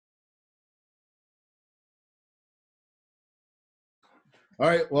All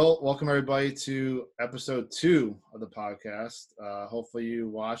right. Well, welcome everybody to episode 2 of the podcast. Hopefully you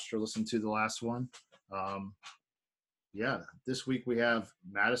watched or listened to the last one. This week we have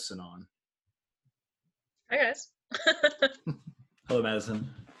Madison on. Hi, guys. Hello, Madison.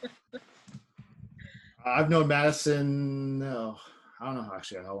 I've known Madison, I don't know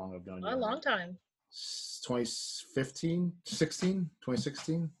actually how long I've known you. A long time. 2015,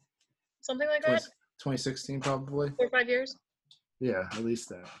 2016? Something like that? 2016 probably. 4 or 5 years? Yeah, at least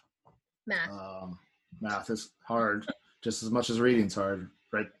that. Math. Math is hard, just as much as reading's hard,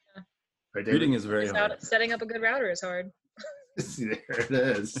 right? Yeah. Right, David? Reading is very hard. Setting up a good router is hard. There it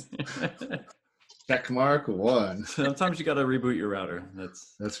is. Check mark 1. Sometimes you got to reboot your router.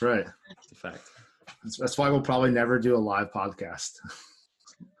 That's right. That's a fact. That's why we'll probably never do a live podcast.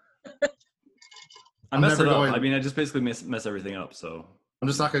 I mess it up. I just basically mess everything up. So I'm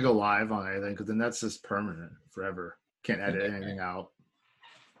just not gonna go live on anything because then that's just permanent forever. Can't edit anything out.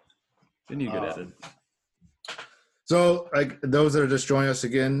 Then you get edited. So, like those that are just joining us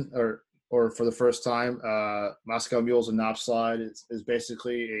again, or for the first time, Moscow Mules and Knob Slide is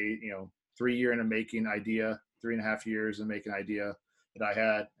basically a 3-year in the making idea, 3.5 years in the making idea that I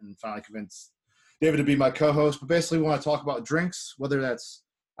had, and finally convinced David to be my co-host. But basically, we want to talk about drinks, whether that's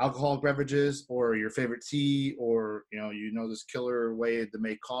alcoholic beverages or your favorite tea, or this killer way to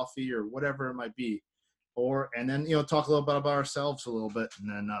make coffee or whatever it might be, and then talk a little bit about ourselves a little bit, and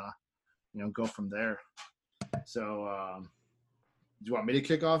then go from there. So do you want me to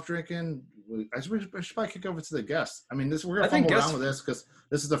kick off drinking? I should probably kick over to the guest. I mean, we're gonna fumble around with this because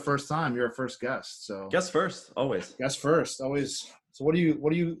this is the first time you're a first guest. So guest first, always. Guest first, always. So what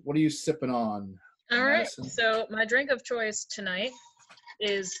are you sipping on? All right. Madison? So my drink of choice tonight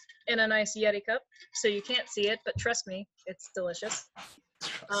is in a nice Yeti cup. So you can't see it, but trust me, it's delicious.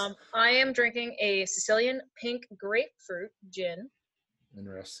 I am drinking a Sicilian pink grapefruit gin.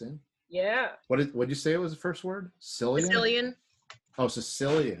 Interesting. Yeah. What did you say it was the first word? Sicilian. Oh,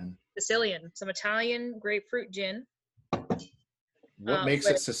 Sicilian. Sicilian. Some Italian grapefruit gin. What makes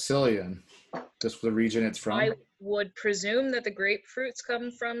it Sicilian? Just the region it's from? I would presume that the grapefruits come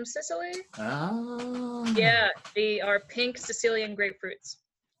from Sicily. Ah. Yeah, they are pink Sicilian grapefruits.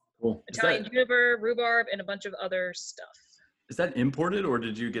 Cool. Italian juniper, rhubarb, and a bunch of other stuff. Is that imported, or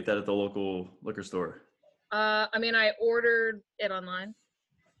did you get that at the local liquor store? I ordered it online,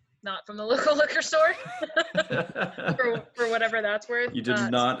 not from the local liquor store, for whatever that's worth. You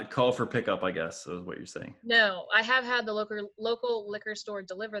did not call for pickup, I guess, is what you're saying. No, I have had the local liquor store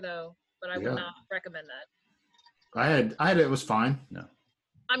deliver, though, but I would not recommend that. I had it was fine. No.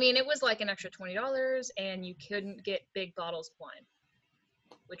 I mean, it was like an extra $20, and you couldn't get big bottles of wine,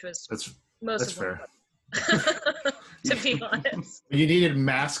 which was that's fair. To be honest. When you needed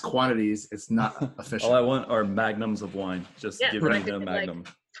mass quantities, it's not efficient. All I want are magnums of wine. Just give me the magnum.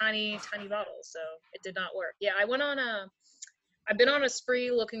 Like tiny bottles, so it did not work. Yeah, I've been on a spree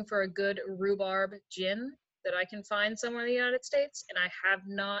looking for a good rhubarb gin that I can find somewhere in the United States, and I have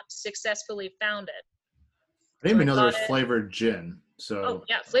not successfully found it. I didn't even know there was flavored gin. So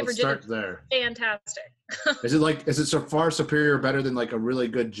flavored gin start there. Fantastic. Is it so far superior or better than like a really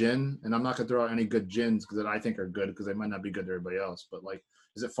good gin? And I'm not gonna throw out any good gins that I think are good because they might not be good to everybody else. But like,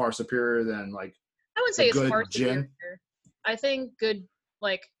 is it far superior than like? I wouldn't say it's far gin? superior. I think good.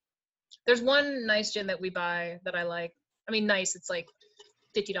 Like, there's one nice gin that we buy that I like. I mean, nice. It's like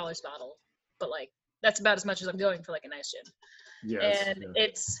 $50 bottle, but like that's about as much as I'm going for like a nice gin. Yes, and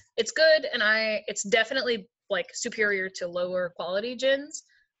it's good, and it's definitely like superior to lower quality gins.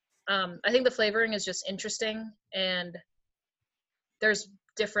 I think the flavoring is just interesting, and there's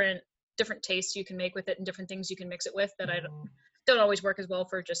different tastes you can make with it and different things you can mix it with that I don't always work as well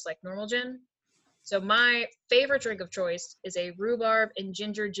for just like normal gin. So my favorite drink of choice is a rhubarb and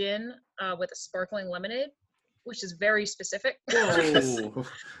ginger gin with a sparkling lemonade, which is very specific. Whoa.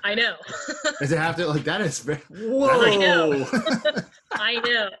 I know. Does it have to like that? Is very. Whoa. I know. I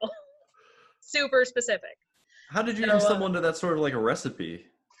know. Super specific. How did you even stumble into that sort of like a recipe?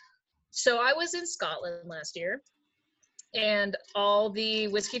 So I was in Scotland last year, and all the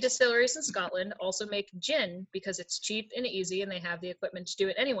whiskey distilleries in Scotland also make gin because it's cheap and easy, and they have the equipment to do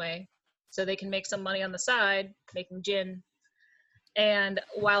it anyway. So they can make some money on the side making gin. And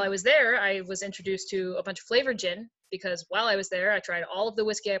while I was there, I was introduced to a bunch of flavored gin because while I was there, I tried all of the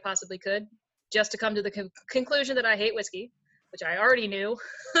whiskey I possibly could just to come to the conclusion that I hate whiskey, which I already knew.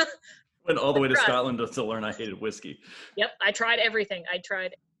 Went all the way to Scotland to learn I hated whiskey. Yep, I tried everything. I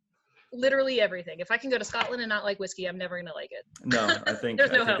tried literally everything. If I can go to Scotland and not like whiskey, I'm never gonna like it. No, I think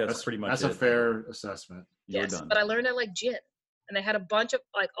that's pretty much that's a fair assessment. Yes, but I learned I like gin. And they had a bunch of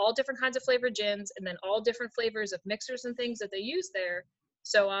like all different kinds of flavored gins and then all different flavors of mixers and things that they use there.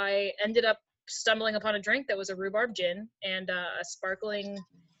 So I ended up stumbling upon a drink that was a rhubarb gin and a sparkling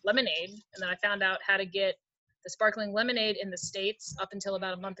lemonade. And then I found out how to get the sparkling lemonade in the States up until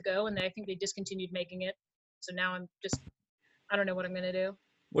about a month ago. And I think they discontinued making it. So now I don't know what I'm going to do.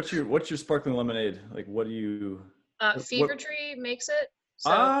 What's your sparkling lemonade? Like, what do you? Fever Tree makes it. So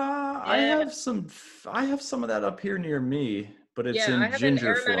I yeah. have some of that up here near me, but it's I in have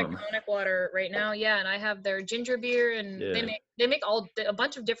ginger an aromatic form. tonic water right now. Yeah, and I have their ginger beer, and they make a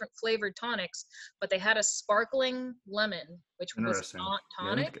bunch of different flavored tonics, but they had a sparkling lemon, which was not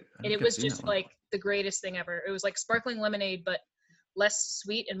tonic, and it was just like the greatest thing ever. It was like sparkling lemonade, but less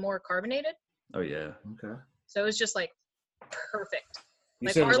sweet and more carbonated. Oh yeah. Okay. So it was just like perfect. You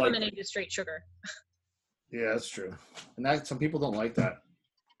like said our it was lemonade is straight sugar. Yeah, that's true. And that some people don't like that.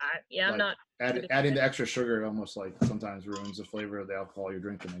 I'm not. Adding the extra sugar almost like sometimes ruins the flavor of the alcohol you're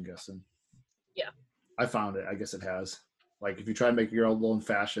drinking, I'm guessing. Yeah. I found it. I guess it has. Like if you try to make your own old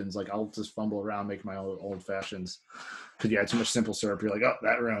fashions, like I'll just fumble around making my own old fashions. Because you add too much simple syrup, you're like, oh,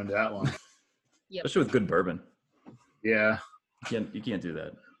 that ruined that one. Yep. Especially with good bourbon. Yeah. You can't do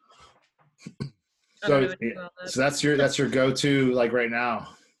that. So that's your go-to like right now.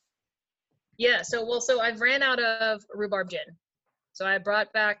 Yeah. So I've ran out of rhubarb gin. So I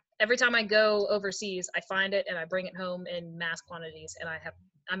brought back, every time I go overseas, I find it and I bring it home in mass quantities, and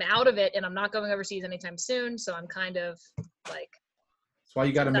I'm out of it, and I'm not going overseas anytime soon. So I'm kind of like. That's why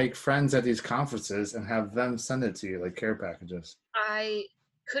you got to make friends at these conferences and have them send it to you, like care packages. I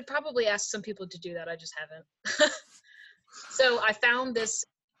could probably ask some people to do that. I just haven't. So I found this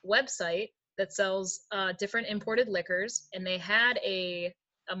website that sells different imported liquors, and they had a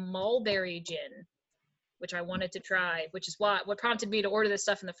mulberry gin, which I wanted to try, which is what prompted me to order this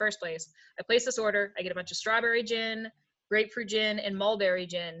stuff in the first place. I place this order, I get a bunch of strawberry gin, grapefruit gin, and mulberry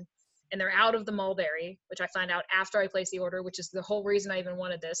gin, and they're out of the mulberry, which I find out after I place the order, which is the whole reason I even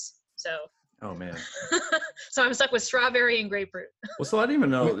wanted this. So. Oh man. So I'm stuck with strawberry and grapefruit. Well, so I didn't even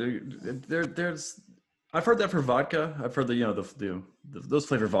know there's. I've heard that for vodka. I've heard that those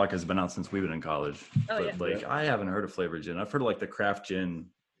flavored vodkas have been out since we've been in college. I haven't heard of flavored gin. I've heard of like the craft gin.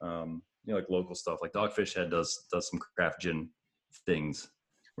 Like local stuff, like Dogfish Head does some craft gin things.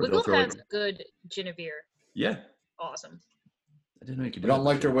 Wiggle has good Genevieve. Yeah. Awesome. I didn't know you could. I don't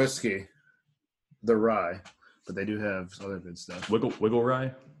like their whiskey, the rye, but they do have other good stuff. Wiggle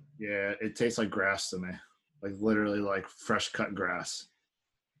rye. Yeah, it tastes like grass to me, like literally like fresh cut grass.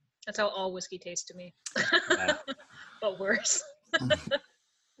 That's how all whiskey tastes to me, but worse.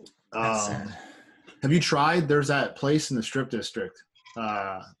 Have you tried? There's that place in the Strip District.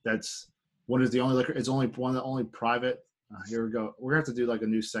 That's what is the only liquor. It's only one of the only private. Here we go. We're gonna have to do like a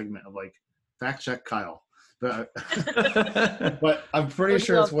new segment of like fact check Kyle, but but I'm pretty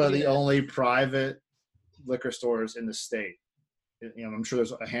sure it's one of the only private liquor stores in the state. I'm sure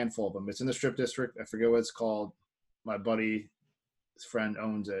there's a handful of them. It's in the Strip District. I forget what it's called. My buddy's friend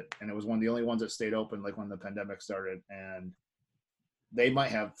owns it, and it was one of the only ones that stayed open like when the pandemic started. And they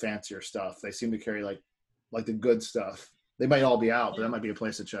might have fancier stuff. They seem to carry like the good stuff. They might all be out, but that might be a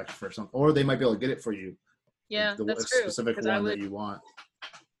place to check for something. Or they might be able to get it for you. Yeah, that's true. Specific one that you want.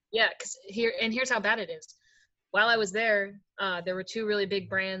 Yeah, because here's how bad it is. While I was there, there were two really big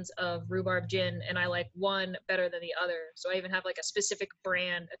brands of rhubarb gin, and I like one better than the other. So I even have like a specific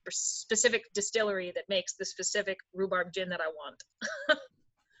brand, a specific distillery that makes the specific rhubarb gin that I want.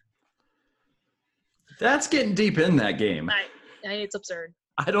 That's getting deep in that game. It's absurd.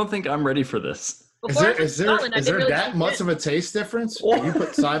 I don't think I'm ready for this. Is there that much of a taste difference? You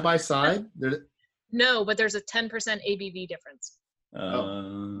put side by side? No, but there's a 10% ABV difference.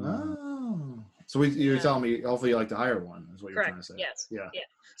 So you're telling me hopefully you like the higher one is what you're trying to say. Yes. Yeah.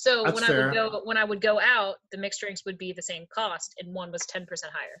 So when I would go out, the mixed drinks would be the same cost, and one was 10%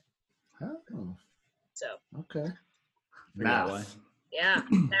 higher. Oh. So. Okay. Math. Yeah.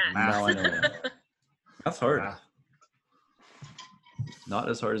 Now I know. That's hard. Not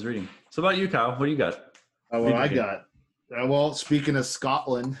as hard as reading. So about you, Kyle, what do you got? I got. Well, speaking of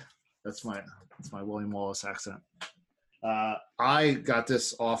Scotland, that's my William Wallace accent. I got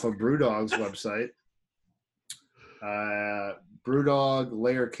this off of Brewdog's website. Brewdog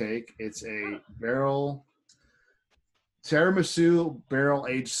Layer Cake. It's a tiramisu barrel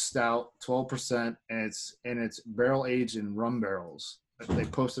aged stout, 12%, and it's barrel aged in rum barrels. They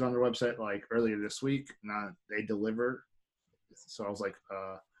posted on their website like earlier this week. Now they deliver. So I was like,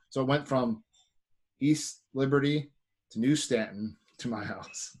 so it went from East Liberty to New Stanton to my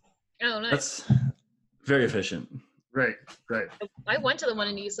house. Oh, nice. That's very efficient. Right. I went to the one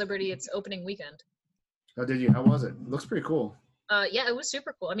in East Liberty. It's opening weekend. Oh, did you? How was it? It looks pretty cool. Yeah, it was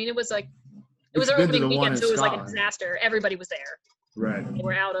super cool. I mean, it was our opening weekend, so it was like a disaster. Everybody was there. Right. They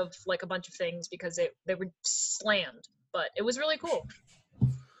were out of like a bunch of things because they were slammed, but it was really cool.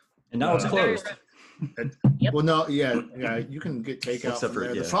 And now it's closed. Yep. Well, no, yeah, you can get takeout Except from for-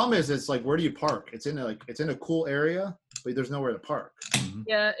 there. yeah. The problem is, it's like, where do you park? It's in a cool area, but there's nowhere to park. Mhm.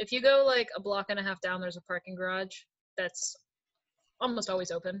 Yeah, if you go like a block and a half down, there's a parking garage that's almost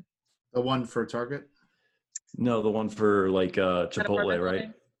always open. The one for Target. No, the one for like That Chipotle, apartment right?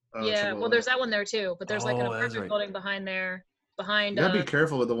 building. Oh, Yeah, Chipotle. well, there's that one there too, but there's like an Oh, that's apartment right. building behind there, behind. You gotta be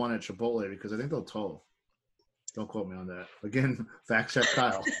careful with the one at Chipotle because I think they'll tow. Don't quote me on that. Again, fact check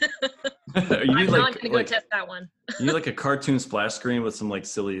Kyle. You I'm need not like, gonna go test that one. you need like a cartoon splash screen with some like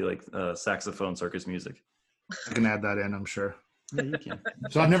silly like saxophone circus music. I can add that in, I'm sure. Yeah, you can.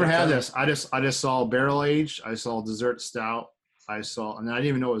 So I've never had this. I just saw barrel aged. I saw dessert stout. And I didn't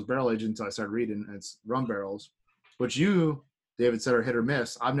even know it was barrel aged until I started reading. And it's rum barrels, which you, David, said are hit or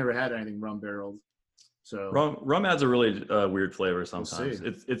miss. I've never had anything rum barreled. So Rum adds a really weird flavor sometimes.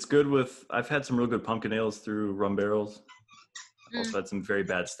 see. It's good with. I've had some real good pumpkin ales through rum barrels. I've also had some very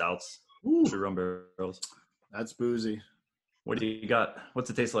bad stouts Ooh, through rum barrels. that's boozy. What do you got? What's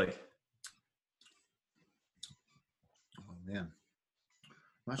it taste like? Oh man, I'm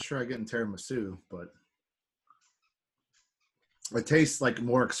not sure I get in tiramisu, but it tastes like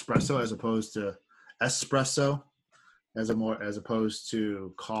more espresso as opposed to espresso, as opposed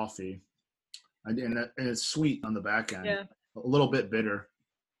to coffee, and it's sweet on the back end. Yeah. A little bit bitter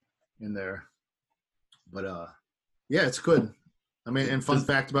in there, but yeah, it's good. I mean, and fun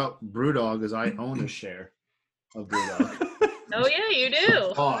fact about BrewDog is I own a share of BrewDog. Oh yeah, you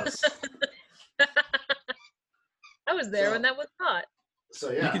do. Pause. I was there So- when that was hot. So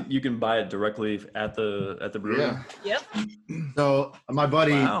yeah. You can buy it directly at the brewery. Yeah. Yep. So my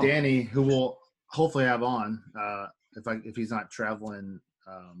buddy Wow. Danny, who will hopefully have on, if he's not traveling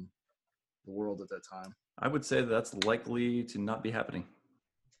the world at that time. I would say that's likely to not be happening.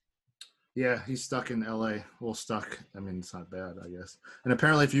 Yeah, he's stuck in LA. Well, stuck. I mean, it's not bad, I guess. And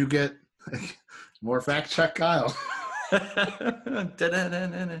apparently, if you get more fact check, Kyle.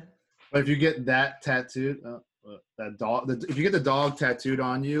 Da-da-da-da-da. But if you get that tattooed, that dog. If you get the dog tattooed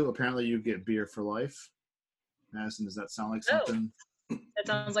on you, apparently you get beer for life. Madison, does that sound like Oh. something? That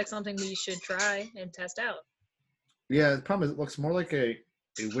sounds like something we should try and test out. Yeah, the problem is it looks more like a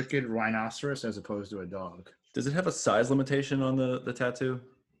wicked rhinoceros as opposed to a dog. Does it have a size limitation on the tattoo?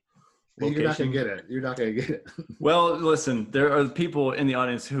 You're not gonna Location? get it. You're not gonna get it. Well, listen, there are people in the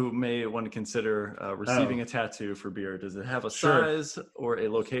audience who may want to consider receiving a tattoo for beer. Does it have a Sure. size or a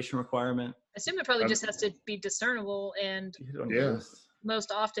location requirement? I assume it probably just has to be discernible and You hit on Yeah. both.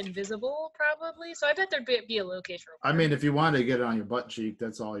 most often visible, probably. So I bet there'd be a location I requirement. mean, if you want to get it on your butt cheek,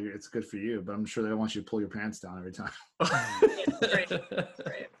 that's all. It's good for you. But I'm sure they don't want you to pull your pants down every time.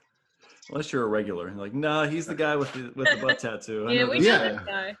 Right. Unless you're a regular, and like, nah, he's the guy with the butt tattoo. I Yeah, know we this know Yeah. this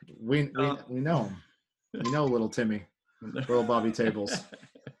guy. We know him. We know little Timmy, guy. little Bobby Tables.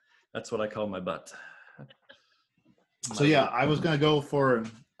 That's what I call my butt. So yeah, I was gonna go for.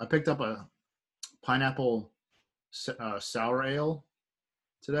 I picked up a pineapple sour ale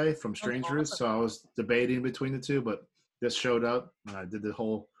today from Strange Roots. So I was debating between the two, but this showed up, and I did the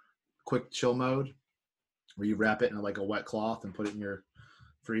whole quick chill mode, where you wrap it in like a wet cloth and put it in your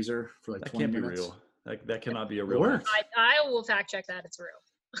freezer for like That 20 can't be minutes. real. That cannot be a It real. works. I will fact check that it's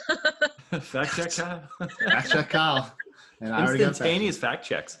real. Fact check, Kyle. Fact check Kyle. And I already got fact Instantaneous fact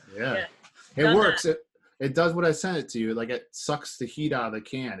checks. Yeah. Yeah. It Done works. It does what I sent it to you. Like it sucks the heat out of the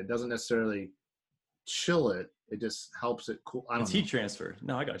can. It doesn't necessarily chill it. It just helps it cool. I don't It's know. heat transfer.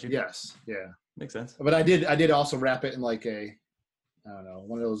 No, I got you. Yes. Yeah. Makes sense. But I did also wrap it in like I don't know,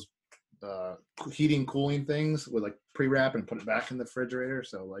 one of those heating cooling things with like pre-wrap and put it back in the refrigerator.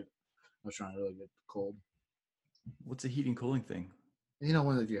 So like I was trying to really get cold. What's a heating cooling thing? You know,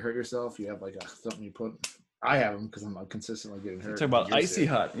 when if you hurt yourself, you have like something you put. I have them because I'm consistently getting hurt. You're talking about You get icy sick.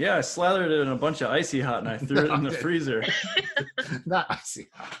 hot. Yeah, I slathered it in a bunch of icy hot and I threw it in the Okay. freezer. Not icy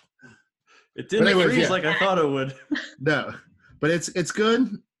hot. It didn't anyways, freeze yeah. like I thought it would. No, but it's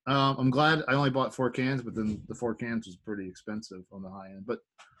good. I'm glad I only bought 4 cans, but then the 4 cans was pretty expensive on the high end. But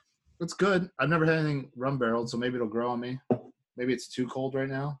it's good. I've never had anything rum barreled, so maybe it'll grow on me. Maybe it's too cold right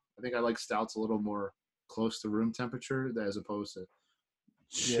now. I think I like stouts a little more close to room temperature as opposed to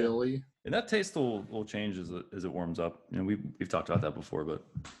chilly. And that taste will change as it warms up. You know, we've talked about that before, but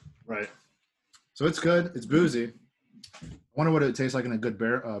Right. So it's good. It's boozy. I wonder what it tastes like in a good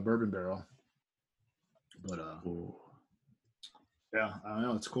bourbon barrel. But yeah, I don't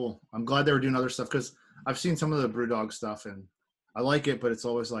know. It's cool. I'm glad they were doing other stuff because I've seen some of the BrewDog stuff and I like it, but it's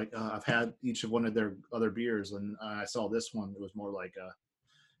always like I've had each of one of their other beers and I saw this one. It was more like a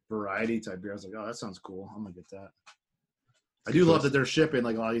variety type beer. I was like, oh, that sounds cool. I'm gonna get that. I do love that they're shipping,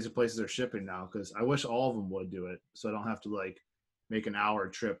 like a lot of these places are shipping now, because I wish all of them would do it so I don't have to like make an hour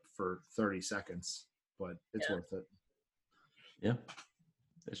trip for 30 seconds, but it's worth it. Yeah,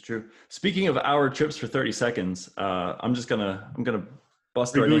 it's true. Speaking of hour trips for 30 seconds, I'm gonna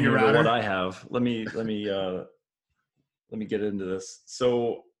bust right in here with what I have. Let me get into this.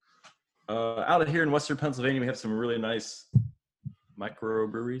 So out of here in Western Pennsylvania, we have some really nice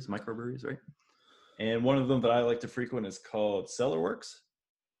microbreweries, right? And one of them that I like to frequent is called Cellarworks.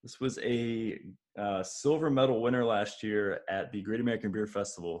 This was a silver medal winner last year at the Great American Beer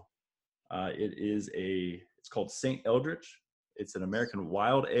Festival. It's called St. Eldritch. It's an American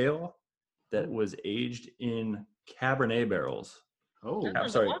wild ale that was aged in Cabernet barrels. Oh, I'm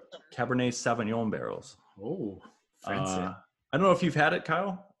sorry, awesome. Cabernet Sauvignon barrels. Oh, fancy. I don't know if you've had it,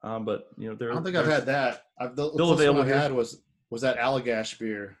 Kyle, but you know, I don't think I've had that. The closest one I had was that Allagash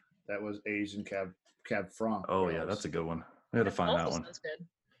beer that was aged in Cab Franc. Oh yeah, that's a good one. I got to find that one. Good.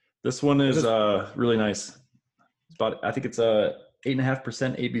 This one is really nice. It's about, I think it's 8.5%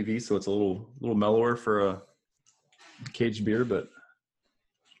 ABV, so it's a little mellower for a caged beer. But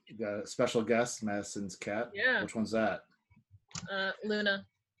you got a special guest, Madison's cat. Yeah. Which one's that? Luna.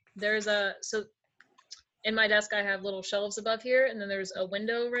 There's so in my desk I have little shelves above here, and then there's a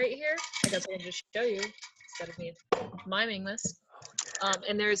window right here. I guess I'll just show you instead of me miming this.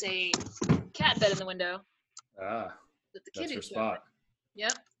 And there's a cat bed in the window. That the kitty that's her spot.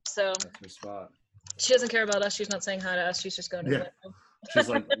 Yep. So that's her spot. She doesn't care about us. She's not saying hi to us. She's just going to the window. She's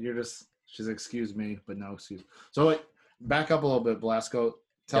like, she's like, excuse me, but no excuse. So like, back up a little bit, Blasco.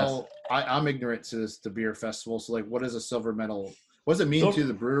 I'm ignorant to the beer festival. So like, what is a silver medal? What does it mean to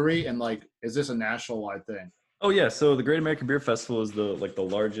the brewery? And like, is this a national wide thing? Oh yeah. So the Great American Beer Festival is the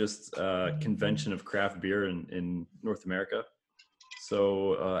largest convention of craft beer in North America.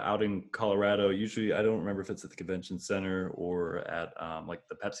 So out in Colorado, usually I don't remember if it's at the convention center or at like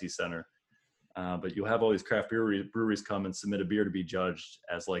the Pepsi Center, but you'll have all these craft breweries come and submit a beer to be judged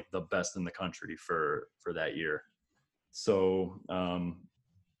as like the best in the country for that year. So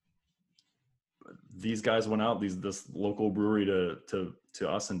these guys went out, this local brewery to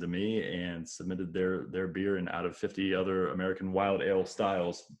us and to me, and submitted their beer and out of 50 other American wild ale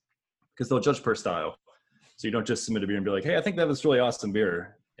styles, because they'll judge per style. So you don't just submit a beer and be like, hey, I think that was really awesome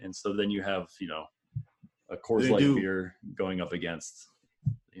beer. And so then you have, you know, a Coors Light beer going up against,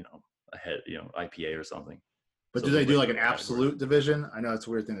 you know, IPA or something. But so do they do like an absolute division? I know it's a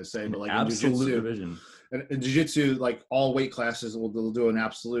weird thing to say, but like absolute division. In jiu-jitsu, like all weight classes they'll do an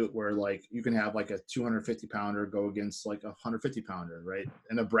absolute where like you can have like a 250 pounder go against like a 150 pounder, right?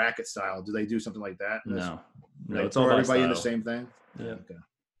 In a bracket style. Do they do something like that? No, it's all by everybody style. In the same thing? Yeah. Okay.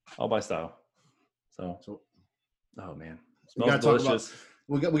 All by style. So oh man, smells delicious.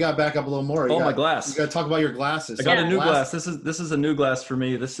 We got back up a little more. My glass. You got to talk about your glasses. I got a new glass. This is a new glass for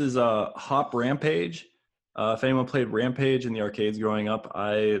me. This is Hop Rampage. If anyone played Rampage in the arcades growing up,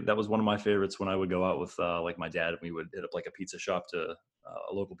 that was one of my favorites when I would go out with like my dad, and we would hit up like a pizza shop a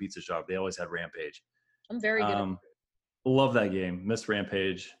local pizza shop. They always had Rampage. I'm very good. Love that game. Miss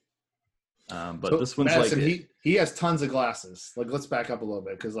Rampage. But so this one's Madison, like he has tons of glasses. Like, let's back up a little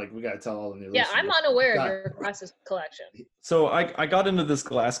bit because like we got to tell all the new. Yeah, I'm unaware of your glasses collection. So I got into this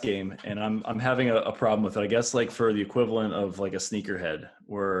glass game, and I'm having a problem with it. I guess like for the equivalent of like a sneakerhead,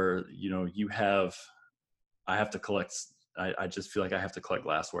 where you know I have to collect. I just feel like I have to collect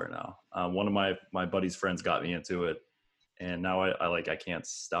glassware now. One of my buddy's friends got me into it, and now I can't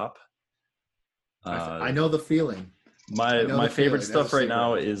stop. I know the feeling. My favorite stuff right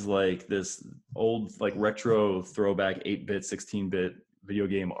now is like this old like retro throwback 8-bit, 16-bit video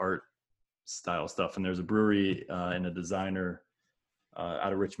game art style stuff. And there's a brewery and a designer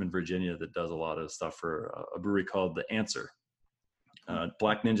out of Richmond, Virginia that does a lot of stuff for a brewery called The Answer.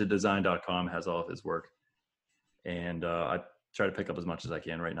 BlackNinjaDesign.com has all of his work. And I try to pick up as much as I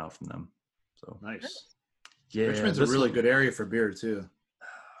can right now from them. So nice. Yeah, Richmond's a really good area for beer too.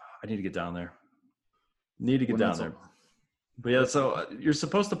 I need to get down there. But yeah, so you're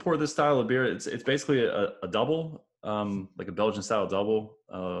supposed to pour this style of beer. It's basically a double, like a Belgian style double,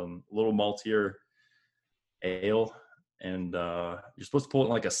 a little maltier ale, and you're supposed to pour it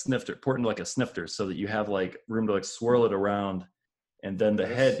in like a snifter, so that you have like room to like swirl it around, and then the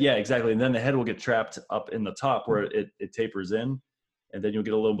head, yeah, exactly, and then the head will get trapped up in the top where it tapers in, and then you'll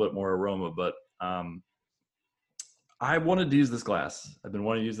get a little bit more aroma. But I wanted to use this glass. I've been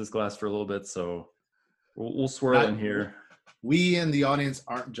wanting to use this glass for a little bit, so we'll swirl in here. We in the audience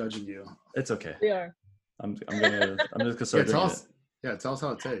aren't judging you. It's okay. We are. I'm just gonna start drinking it. Tell us how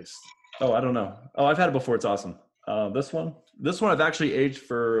it tastes. Oh, I don't know. Oh, I've had it before. It's awesome. This one I've actually aged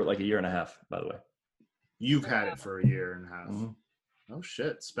for like 1.5 years, by the way. You've had it for a year and a half. Mhm. Oh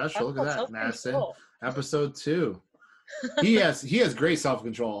shit! Special. Look at that, Madison. Self-control. Episode 2. He has great self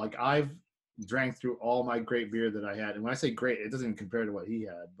control. Like I've drank through all my great beer that I had, and when I say great, it doesn't even compare to what he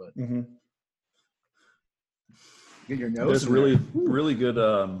had. But get your nose. There's in really there. really good.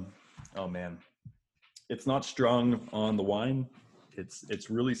 Oh man, it's not strong on the wine.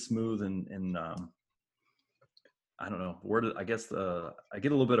 It's really smooth and I don't know I guess I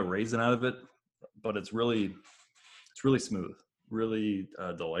get a little bit of raisin out of it, but it's really smooth, really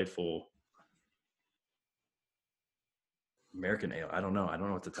delightful American ale. I don't know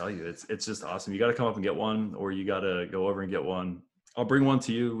what to tell you. It's just awesome. You got to come up and get one, or you got to go over and get one. I'll bring one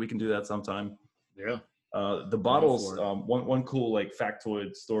to you. We can do that sometime. Yeah. The bottles, one cool like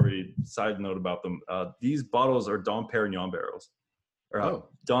factoid story side note about them. These bottles are Dom Perignon barrels, or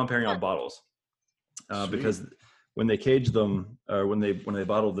Dom Perignon bottles, because when they cage them, or when they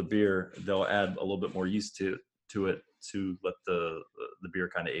bottle the beer, they'll add a little bit more yeast to it to let the beer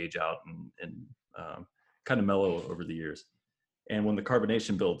kind of age out and kind of mellow over the years. And when the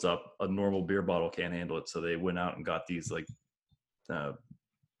carbonation builds up, a normal beer bottle can't handle it. So they went out and got these like Dom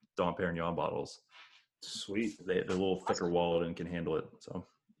Perignon bottles. Sweet. They're a little thicker walled and can handle it. So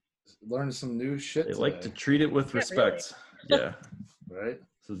learned some new shit. They today. like to treat it with respect. Really. Yeah. Right.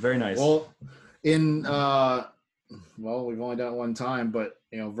 So it's very nice. Well, we've only done it one time, but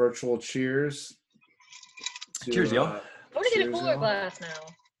virtual cheers. Cheers, y'all. I want to get a cooler glass now.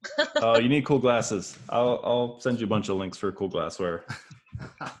 Oh, you need cool glasses. I'll send you a bunch of links for cool glassware.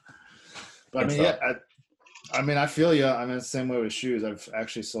 But I feel you. I'm in the same way with shoes. I've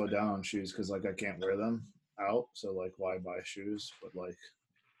actually slowed down on shoes because like I can't wear them out. So like, why buy shoes? But like,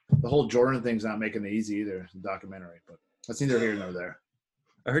 the whole Jordan thing's not making it easy either. The documentary, but that's neither here nor there.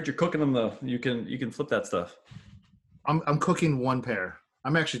 I heard you're cooking them though. You can flip that stuff. I'm cooking one pair.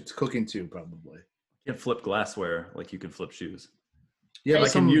 I'm actually cooking 2 probably. You can flip glassware like you can flip shoes. Yeah, I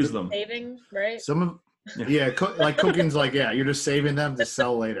can use them. Saving, right? Some of like cooking's like you're just saving them to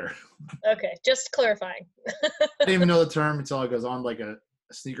sell later. Okay, just clarifying. I didn't even know the term until I was on like a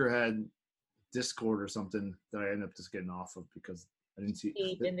sneakerhead Discord or something that I ended up just getting off of because I didn't see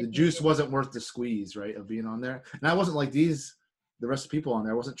the juice wasn't worth the squeeze, right, of being on there. And I wasn't like the rest of the people on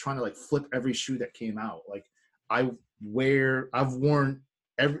there. I wasn't trying to like flip every shoe that came out. Like I've worn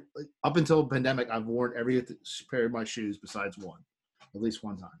up until pandemic, I've worn every pair of my shoes besides one, at least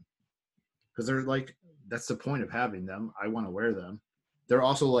one time. Because they're like, that's the point of having them. I want to wear them. They're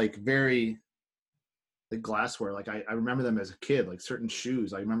also like very like glassware. Like I remember them as a kid, like certain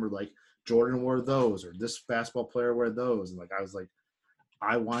shoes. I remember like Jordan wore those, or this basketball player wore those. And like, I was like,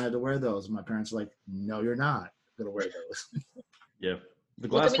 I wanted to wear those. My parents were like, no, you're not going to wear those. Yeah. The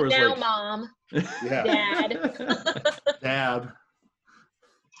glassware is like, Mom. Yeah. Dad. Dad.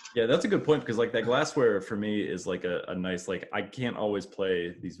 Yeah, that's a good point because like that glassware for me is like a nice, like I can't always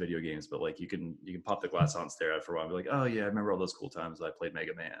play these video games, but like you can pop the glass on, stare at it for a while and be like, oh yeah, I remember all those cool times I played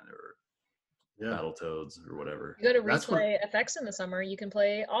Mega Man or Battletoads or whatever. You go to Replay FX in the summer, you can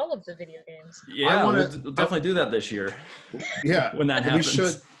play all of the video games. Yeah, we'll definitely do that this year. Yeah. When that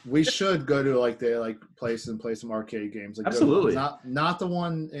happens. We should go to like the place and play some arcade games. Like absolutely. Not the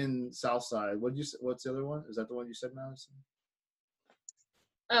one in Southside. What's the other one? Is that the one you said, Madison?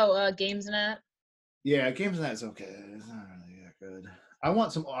 Oh, GamesNet. Yeah, GamesNet is okay. It's not really that good. I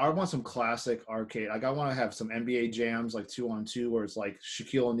want some classic arcade. Like I want to have some NBA jams, like 2-on-2, where it's like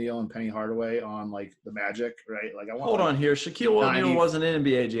Shaquille O'Neal and Penny Hardaway on like the Magic, right? Like I want. Hold on here, Shaquille O'Neal wasn't an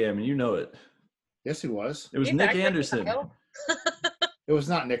NBA jam, and you know it. Yes, he was. It was Nick Anderson. It was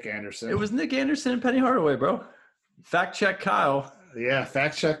not Nick Anderson. It was Nick Anderson and Penny Hardaway, bro. Fact check Kyle. Yeah,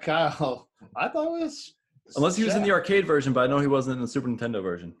 fact check Kyle. I thought it was. Unless he was in the arcade version, but I know he wasn't in the Super Nintendo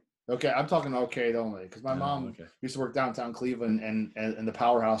version. Okay, I'm talking arcade only because my mom used to work downtown Cleveland, and the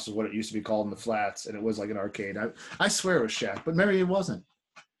Powerhouse is what it used to be called in the Flats, and it was like an arcade. I swear it was Shaq, but maybe it wasn't.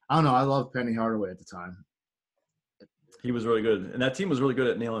 I don't know. I loved Penny Hardaway at the time. He was really good, and that team was really good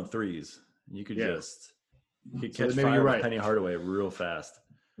at nailing threes. You could catch fire with Penny Hardaway real fast.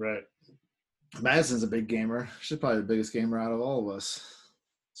 Right. Madison's a big gamer. She's probably the biggest gamer out of all of us.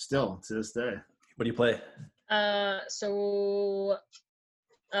 Still to this day. What do you play?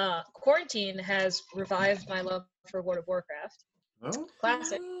 Quarantine has revived my love for World of Warcraft. Oh,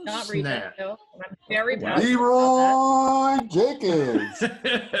 classic, not recent. No, I'm very proud. Leroy Jenkins.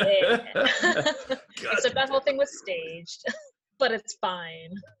 Except that whole thing was staged, but it's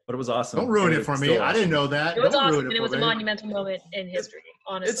fine. But it was awesome. Don't ruin it for me. I didn't know that. It was awesome, and it was a monumental moment in history.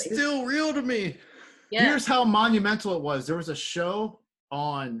 Honestly, it's still real to me. Yeah. Here's how monumental it was. There was a show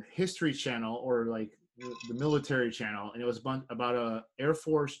on History Channel or like the military channel, and it was about Air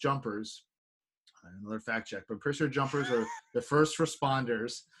Force jumpers another fact check, but pretty sure jumpers are the first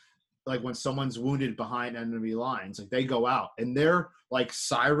responders. Like when someone's wounded behind enemy lines, like they go out and their like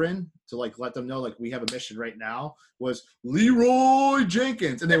siren to like let them know like we have a mission right now was Leroy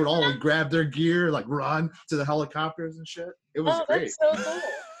Jenkins, and they would all like grab their gear, like run to the helicopters and shit. It was great. That's so cool.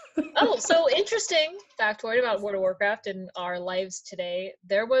 Oh, so interesting factoid about World of Warcraft and our lives today.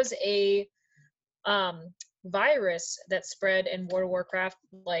 There was a virus that spread in World of Warcraft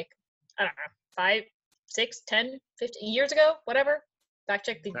like, I don't know, 5, 6, 10, 15 years ago, whatever. Fact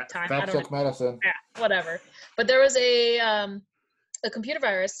check the time. Fact check medicine. Yeah, whatever. But there was a computer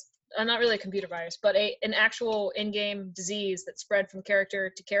virus, not really a computer virus, but an actual in-game disease that spread from character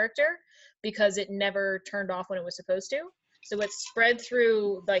to character because it never turned off when it was supposed to. So it spread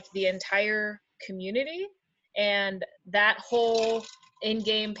through like the entire community, and that whole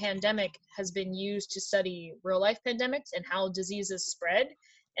in-game pandemic has been used to study real-life pandemics and how diseases spread,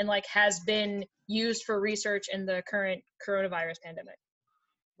 and like has been used for research in the current coronavirus pandemic.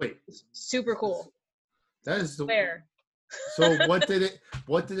 Wait, super cool. That is the fair. So what did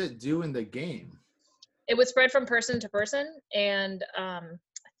it do in the game? It would spread from person to person, and I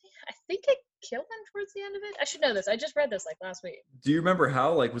think it killed them towards the end of it. I should know this. I just read this like last week. Do you remember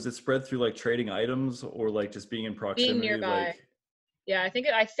how? Like, was it spread through like trading items or like just being in proximity? Being nearby. Like... Yeah, I think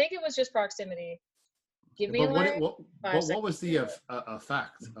it was just proximity. Give me what was the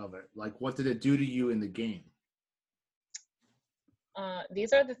effect of it? Like, what did it do to you in the game?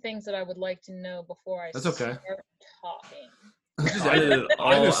 These are the things that I would like to know before I start talking.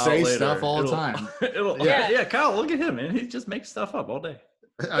 I just say stuff all the time. Yeah, Kyle, look at him, man. He just makes stuff up all day.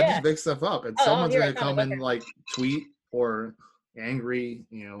 I just make stuff up, and someone's gonna come and like tweet or angry,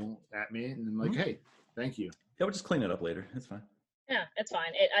 at me, and I'm like, hey, thank you. Yeah, we'll just clean it up later. It's fine. Yeah, it's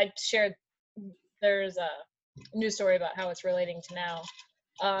fine. I shared. There's a news story about how it's relating to now.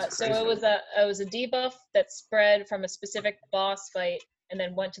 So it was a debuff that spread from a specific boss fight and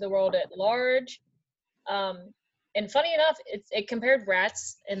then went to the world at large. And funny enough, it compared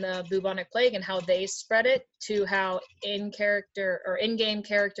rats in the bubonic plague and how they spread it to how in-game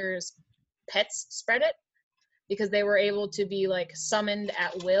characters' pets spread it, because they were able to be like summoned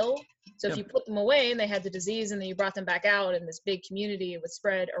at will. So if you put them away and they had the disease and then you brought them back out in this big community, it would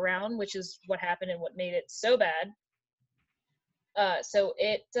spread around, which is what happened and what made it so bad. So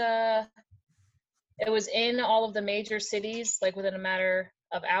it was in all of the major cities, like within a matter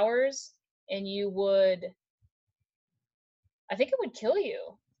of hours, and I think it would kill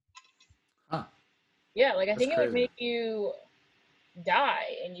you. Huh. Yeah, like I think crazy. It would make you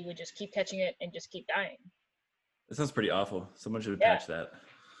die, and you would just keep catching it and just keep dying. It sounds pretty awful. Someone should patch that.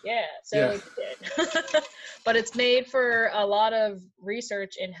 Yeah, so it did. But it's made for a lot of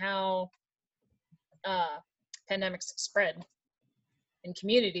research in how pandemics spread in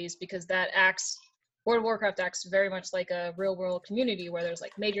communities, because World of Warcraft acts very much like a real world community where there's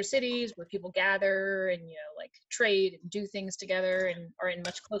like major cities where people gather and like trade and do things together and are in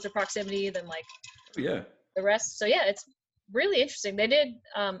much closer proximity than like the rest. So yeah, it's really interesting. They did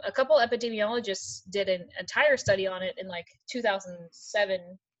a couple epidemiologists did an entire study on it in like 2007,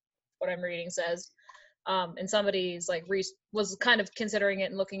 what I'm reading says, and somebody's like was kind of considering it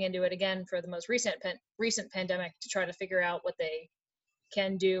and looking into it again for the most recent pandemic to try to figure out what they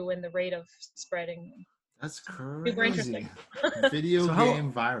can do and the rate of spreading. That's crazy. Super interesting. Video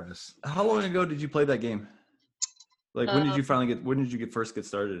game virus. How long ago did you play that game? Like when did you first get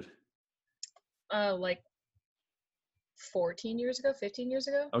started? Like 14 years ago, 15 years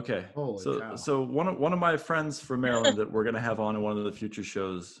ago. Okay. Holy cow. So one of my friends from Maryland that we're gonna have on in one of the future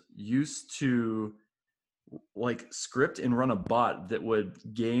shows used to like script and run a bot that would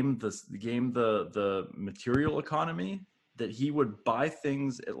game the material economy, that he would buy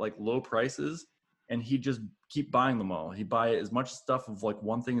things at like low prices and he'd just keep buying them all. He'd buy as much stuff of like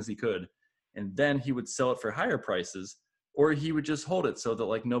one thing as he could, and then he would sell it for higher prices, or he would just hold it so that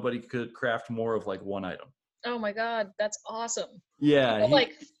like nobody could craft more of like one item. Oh my God, that's awesome. Yeah. People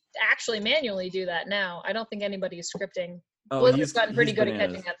like actually manually do that now. I don't think anybody is scripting. Oh, Blizzard's gotten pretty good at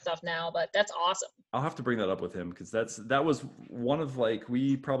catching that stuff now, but that's awesome. I'll have to bring that up with him, because that was one of like,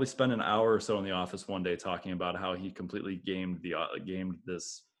 we probably spent an hour or so in the office one day talking about how he completely gamed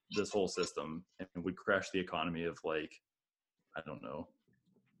this whole system and would crash the economy of like, I don't know,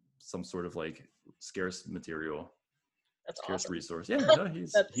 some sort of like scarce material. That's scarce awesome. resource. Yeah, no,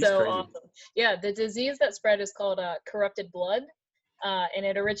 he's so crazy. Awesome. Yeah, the disease that spread is called corrupted blood, and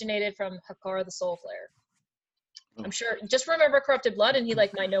it originated from Hakar the Soul Flare. I'm sure. Just remember corrupted blood, and he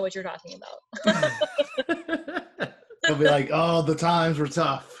like might know what you're talking about. He'll be like, "Oh, the times were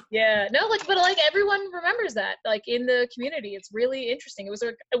tough." Yeah, no, like, but like everyone remembers that, like in the community, it's really interesting.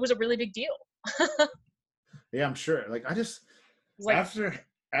 It was a really big deal. Yeah, I'm sure. Like I just Like,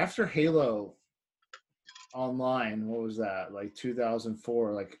 after Halo Online, what was that? Like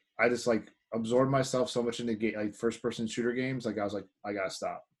 2004. Like I just like absorbed myself so much into like first person shooter games. Like I was like, I gotta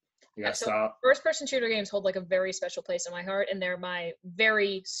stop. I gotta stop. First person shooter games hold like a very special place in my heart, and they're my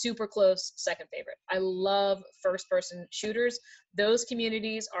very super close second favorite. I love first person shooters. Those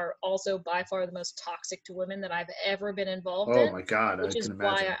communities are also by far the most toxic to women that I've ever been involved in. Oh my god, which I is can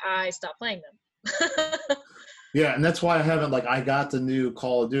imagine. why I stopped playing them. Yeah, and that's why I haven't like I got the new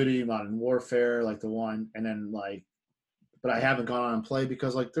Call of Duty Modern Warfare, like the one, and then like, but I haven't gone on and played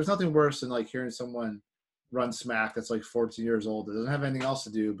because like there's nothing worse than like hearing someone run smack that's like 14 years old that doesn't have anything else to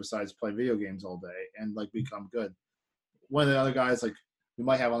do besides play video games all day and like become good. One of the other guys like we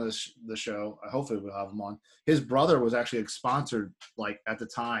might have on the show, hopefully we'll have him on. His brother was actually like, sponsored like at the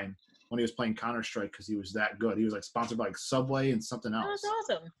time when he was playing Counter-Strike because he was that good. He was like sponsored by like Subway and something else. Oh,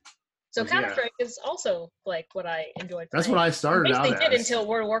 that's awesome. So Like, Counter-Strike is also like what I enjoyed. That's what I started out basically did as. until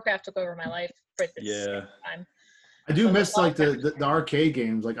World of Warcraft took over my life for this time. I do miss like the arcade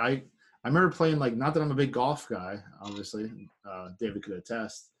games. Like I remember playing like, not that I'm a big golf guy, obviously, David could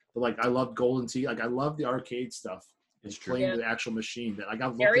attest, but like I loved Golden Tee. Like I love the arcade stuff. It's playing the actual machine. That like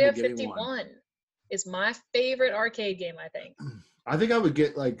I've looked Area into getting 51 one. is my favorite arcade game. I think. I think I would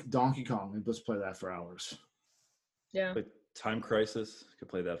get like Donkey Kong and just play that for hours. Yeah. Like Time Crisis, could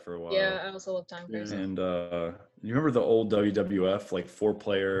play that for a while. Yeah, I also love Time Crisis. And you remember the old WWF like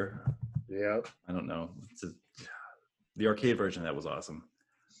 4-player? Yeah. I don't know. The arcade version of that was awesome,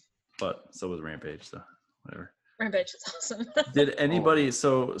 but so was Rampage. So whatever. Rampage is awesome. Did anybody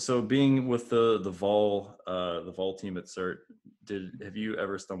so being with the Vol team at CERT? Have you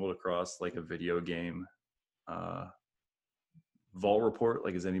ever stumbled across like a video game Vol report?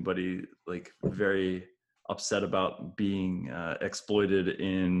 Like, is anybody like very upset about being exploited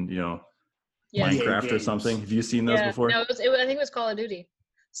in Minecraft or something? Have you seen those before? No, I think it was Call of Duty.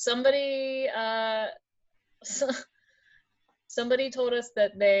 Somebody somebody told us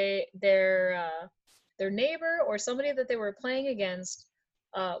that their neighbor or somebody that they were playing against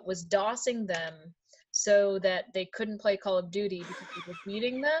was DOSing them so that they couldn't play Call of Duty because he was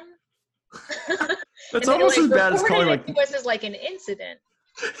beating them. That's almost as bad as calling like this is like an incident.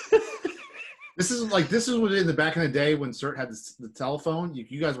 This is what in the back in the day when CERT had the telephone.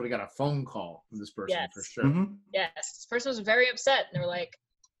 You guys would have got a phone call from this person for sure. Mm-hmm. Yes, this person was very upset, and they were like,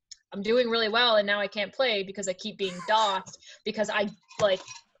 "I'm doing really well, and now I can't play because I keep being DOSed because I like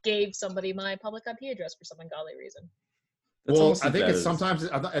gave somebody my public IP address for some ungodly reason." Well, I think it's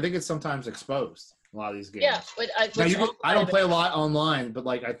sometimes exposed. A lot of these games. Yeah, but I don't play a lot online, but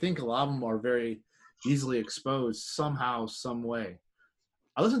like I think a lot of them are very easily exposed somehow, some way.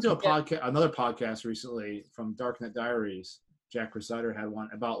 I listened to another podcast recently from Darknet Diaries. Jack Resider had one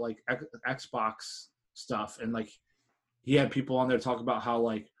about like Xbox stuff, and like he had people on there talk about how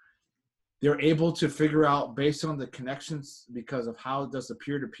like they're able to figure out based on the connections because of how it does the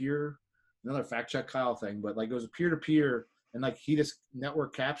peer-to-peer. Another fact check Kyle thing, but like it was a peer-to-peer, and like he just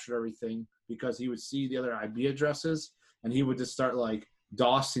network captured everything because he would see the other IP addresses and he would just start like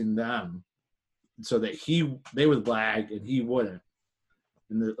DOSing them so that they would lag and he wouldn't.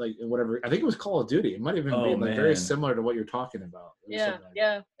 And whatever, I think it was Call of Duty. It might even be like very similar to what you're talking about.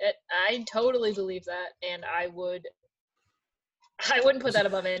 I totally believe that, and I wouldn't put that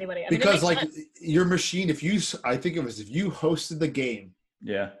above anybody. Because like your machine, if you hosted the game,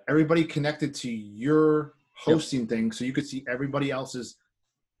 everybody connected to your hosting thing, so you could see everybody else's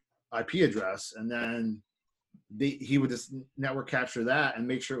IP address, and then he would just network capture that and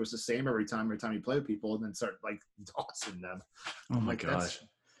make sure it was the same every time you play with people, and then start like DOSing them. Oh my gosh!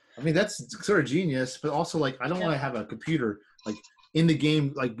 That's sort of genius, but also like I don't want to have a computer like in the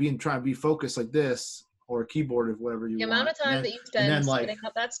game like trying to be focused like this, or a keyboard or whatever you want. The amount of time that you spend setting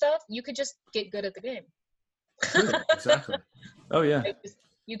up that stuff, you could just get good at the game. Exactly. Oh yeah.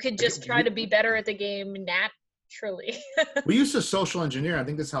 You could just try to be better at the game naturally. We used to social engineer. I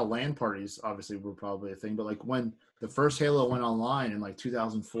think that's how LAN parties obviously were probably a thing. But like when the first Halo went online in like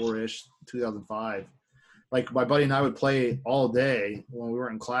 2004-ish, 2005, like my buddy and I would play all day when we were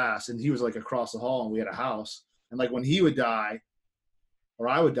in class, and he was like across the hall and we had a house. And like when he would die or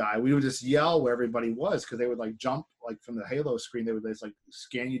I would die, we would just yell where everybody was because they would like jump like from the Halo screen. They would just like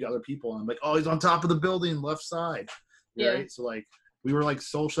scan you to other people and I'm like, oh, he's on top of the building, left side. Right? So like we were like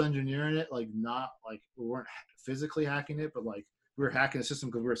social engineering it, like not like we weren't physically hacking it, but like we were hacking the system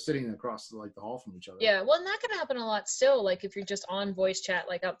because we were sitting across like the hall from each other. Yeah, well, and that can happen a lot still. Like if you're just on voice chat,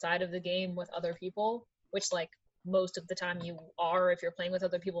 like outside of the game with other people, which like most of the time you are if you're playing with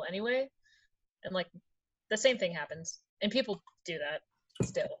other people anyway. And like the same thing happens, and people do that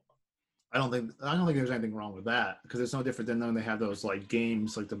still. I don't think there's anything wrong with that, because it's no different than when they have those like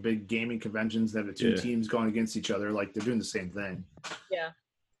games, like the big gaming conventions that have the two teams going against each other. Like they're doing the same thing.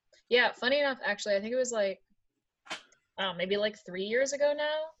 Yeah. Funny enough, actually, I think it was like, maybe like 3 years ago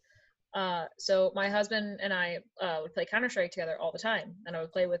now. So my husband and I would play Counter-Strike together all the time, and I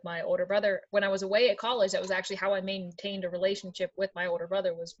would play with my older brother. When I was away at college, that was actually how I maintained a relationship with my older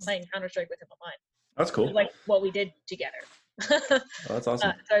brother, was playing Counter-Strike with him online. That's cool. Like what we did together. Oh, that's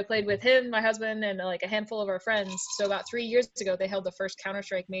awesome. So I played with him, my husband, and like a handful of our friends. So about 3 years ago, they held the first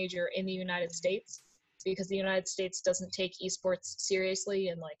Counter-Strike major in the United States, because the United States doesn't take esports seriously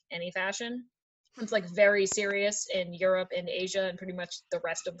in like any fashion. It's like very serious in Europe and Asia and pretty much the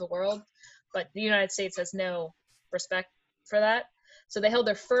rest of the world. But the United States has no respect for that. So they held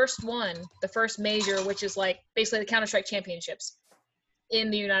their first one, the first major, which is like basically the Counter-Strike championships in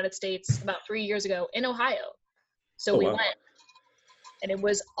the United States about 3 years ago in Ohio. So we went, and it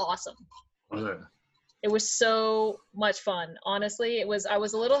was awesome. It was so much fun. Honestly, I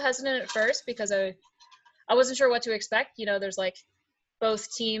was a little hesitant at first because I wasn't sure what to expect. You know, there's like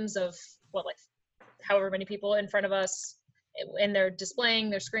both teams of like however many people in front of us, and they're displaying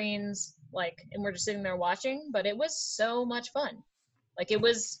their screens, like, and we're just sitting there watching. But it was so much fun. Like it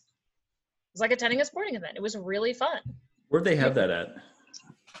was like attending a sporting event. It was really fun. Where'd they have that at?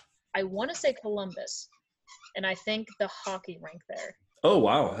 I want to say Columbus, and I think the hockey rink there. Oh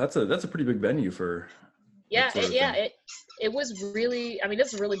wow, that's a pretty big venue for. It was really. I mean,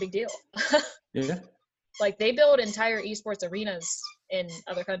 it's a really big deal. Yeah. Like they build entire esports arenas in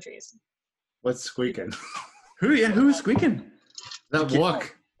other countries. What's squeaking? Who's squeaking? That Wook.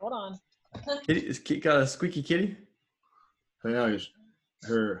 Hold on. Kitty, got a squeaky kitty? I know.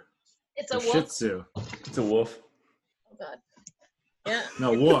 It's a Shih Tzu. It's a wolf. Oh God. Yeah.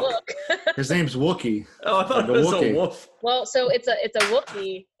 No, Wook. His name's Wookie. Oh, I thought it was a wolf. Well, so it's a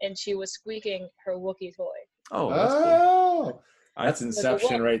Wookie, and she was squeaking her Wookie toy. Oh, that's cool. That's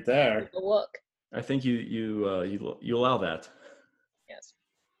Inception right there. The Wook. I think you allow that. Yes.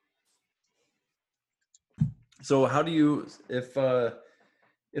 So how do you,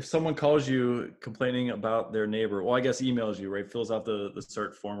 if someone calls you complaining about their neighbor, well, I guess emails you, right? Fills out the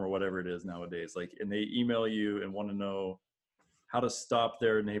CERT form or whatever it is nowadays, like, and they email you and want to know how to stop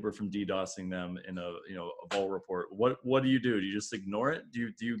their neighbor from DDoSing them in a vol report. What do you do? Do you just ignore it? Do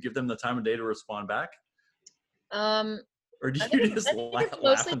you give them the time of day to respond back? Or do you just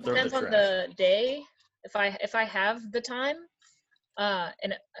laugh and throw depends the on trash? the day. If I have the time,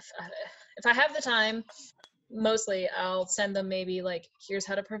 and if I have the time, mostly I'll send them maybe like, here's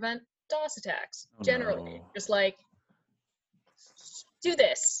how to prevent DOS attacks. Generally, just like do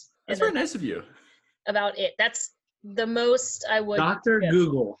this. That's very nice of you. About it. That's the most I would. Dr.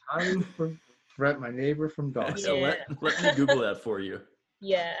 Google, how do you prevent my neighbor from DOS? Yeah. Let me Google that for you.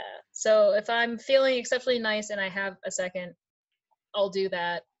 Yeah. So if I'm feeling exceptionally nice and I have a second, I'll do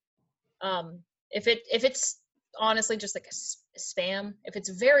that. If it's honestly just like a spam, if it's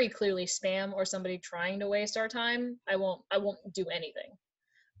very clearly spam or somebody trying to waste our time, I won't do anything.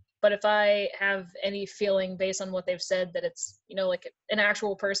 But if I have any feeling based on what they've said that it's, like an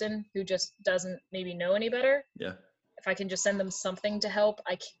actual person who just doesn't maybe know any better. Yeah. If I can just send them something to help,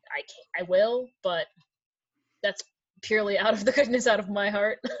 I will, but that's purely out of the goodness out of my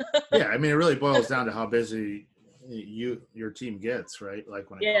heart. Yeah, I mean, it really boils down to how busy your team gets, right? Like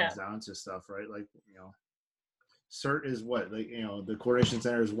when it comes down to stuff, right? Like, CERT is what, like, the coordination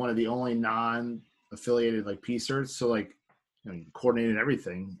center is one of the only non-affiliated like P-certs. So like, you coordinating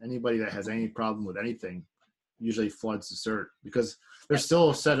everything. Anybody that has any problem with anything usually floods the CERT, because there's still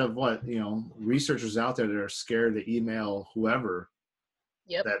a set of researchers out there that are scared to email whoever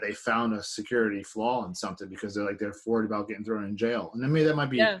that they found a security flaw in something, because they're worried about getting thrown in jail. And I mean, that might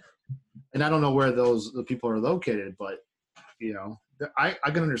be, and I don't know where the people are located, but I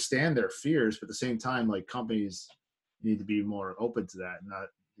can understand their fears, but at the same time, like, companies need to be more open to that, not,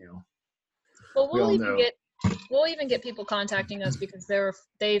 Well, we'll even get people contacting us because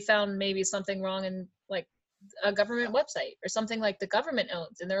they found maybe something wrong in like a government website or something like the government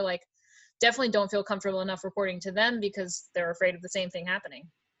owns, and they're like, definitely don't feel comfortable enough reporting to them because they're afraid of the same thing happening.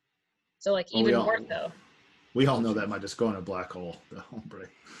 So like, even more so. We all know that might just go in a black hole.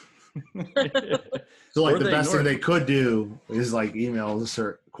 So like, the best thing they could do is like email the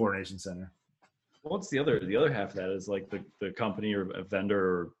CERT coordination center. Well, what's the other half of that is like the company or a vendor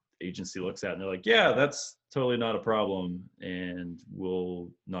or agency looks at and they're like, yeah, that's totally not a problem, and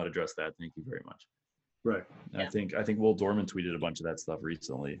we'll not address that. Thank you very much. Right. Yeah. I think Will Dorman tweeted a bunch of that stuff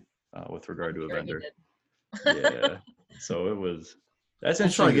recently with regard to a vendor. Yeah. So it was. That's We'll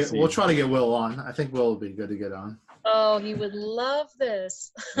try interesting. we'll try to get Will on. I think Will would be good to get on. Oh, he would love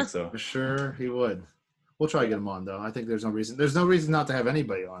this. I think so. For sure, he would. We'll try to get him on though. I think there's no reason. There's no reason not to have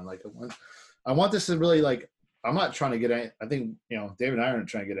anybody on. Like, I want this to really like. I'm not trying to get any. I think David and I aren't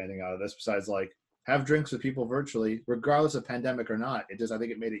trying to get anything out of this besides like have drinks with people virtually, regardless of pandemic or not. I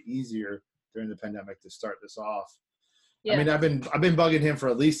think it made it easier during the pandemic to start this off. Yeah. I mean, I've been bugging him for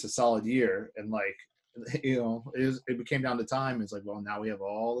at least a solid year, and like, it became down to time. It's like, well, now we have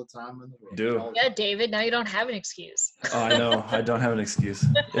all the time in the world. Yeah, David. Now you don't have an excuse. Oh, I know. I don't have an excuse.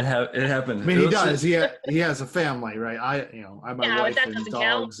 It happened. I mean, he does. He has a family, right? I have my wife and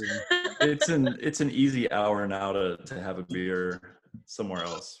dogs. And it's an easy hour now to have a beer somewhere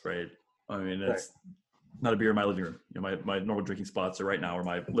else, right? I mean, it's not a beer in my living room. My normal drinking spots are right now, or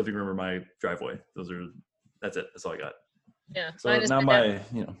my living room or my driveway. That's it. That's all I got. Yeah. So now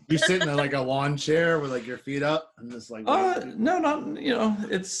you sitting in like a lawn chair with like your feet up and just like. No, not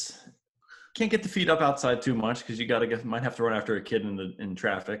it's can't get the feet up outside too much because you might have to run after a kid in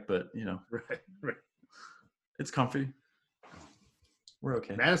traffic, but right. It's comfy. We're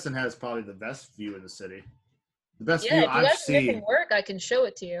okay. Madison has probably the best view in the city. The best view I've seen. I've seen. If you work, I can show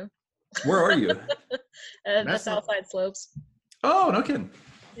it to you. Where are you? The Southside Slopes. Oh, no kidding.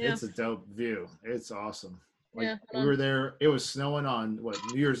 Yeah. It's a dope view. It's awesome. Like, we were there. It was snowing on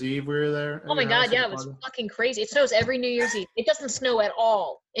New Year's Eve. We were there. Oh my God! Yeah, it was fucking crazy. It snows every New Year's Eve. It doesn't snow at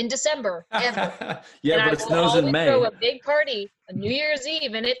all in December ever. Yeah, but it snows in May. Throw a big party on New Year's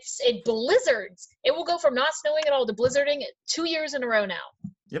Eve, and it blizzards. It will go from not snowing at all to blizzarding 2 years in a row now.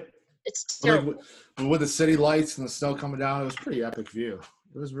 Yep. It's terrible. But with the city lights and the snow coming down, it was a pretty epic view.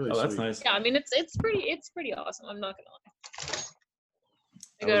 It was really. That's nice. Yeah, I mean it's pretty awesome. I'm not gonna lie.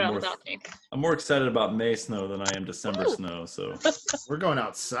 I'm more excited about May snow than I am December snow. So we're going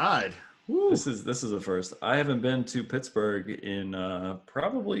outside. Woo. This is a first. I haven't been to Pittsburgh in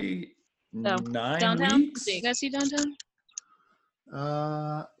probably 9 downtown? weeks. Do you guys see downtown?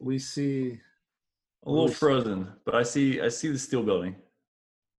 We see a little frozen, but I see the Steel building.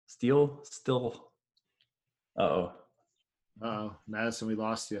 Still. Uh-oh, Madison, we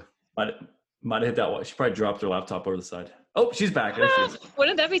lost you. Might have hit that one. She probably dropped her laptop over the side. Oh, she's back. There she is.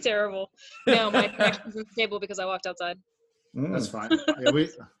 Wouldn't that be terrible? No, my connection's unstable because I walked outside. That's fine. Yeah,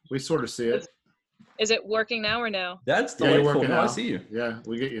 we sort of see it. Is it working now or no? That's delightful. Now. I see you. Yeah,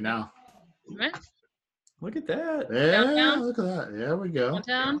 we get you now. Right. Look at that. Yeah, downtown? look at that. There we go.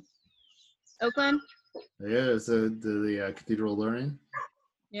 Downtown? Oakland? Yeah, it's the Cathedral of Learning.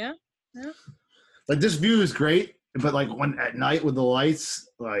 Yeah. Like this view is great, but like when at night with the lights,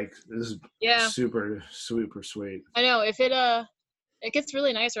 like this is super sweet. I know if it gets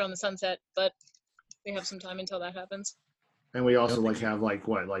really nice around the sunset, but we have some time until that happens. And we also have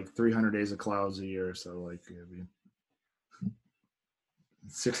 300 days of clouds a year, so like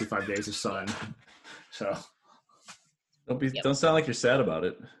 65 days of sun. So don't sound like you're sad about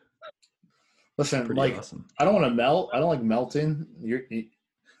it. Listen, pretty awesome. I don't want to melt. I don't like melting.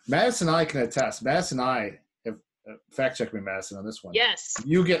 Madison and I can attest. Madison and I have fact check me, Madison, on this one. Yes.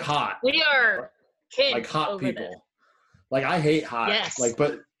 You get hot. We are kids. Like hot people. This. Like I hate hot. Yes. Like,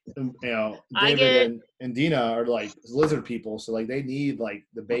 but David and Dina are like lizard people, so like they need like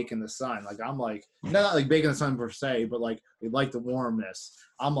the bake in the sun. Like I'm like not like bake in the sun per se, but like we like the warmness.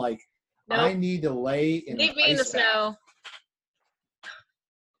 I'm like I need to lay in. Leave me in the snow.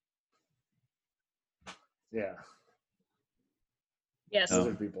 Yeah. Yes.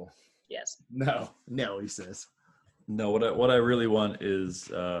 Lizard people. Yes. No, he says. No, what I really want is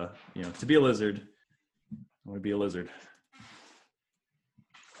to be a lizard. I want to be a lizard.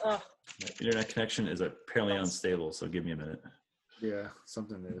 Oh. My internet connection is apparently unstable, so give me a minute. Yeah,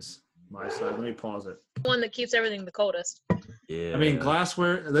 something is. My side. Let me pause it. One that keeps everything the coldest. Yeah. I mean,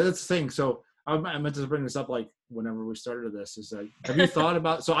 glassware, that's the thing. So I meant to bring this up like whenever we started this is like, have you thought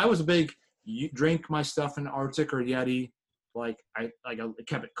about, so I was a big, drink my stuff in Arctic or Yeti. Like I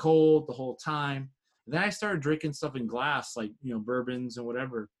kept it cold the whole time. And then I started drinking stuff in glass, like, bourbons and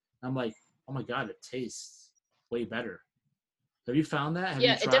whatever. I'm like, oh my God, it tastes way better. Have you found that? Have you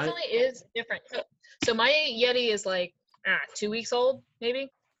tried? It definitely is different. So my Yeti is like 2 weeks old,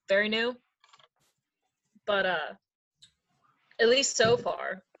 maybe. Very new. But at least so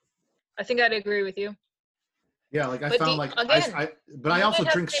far, I think I'd agree with you. Yeah, like I but found I also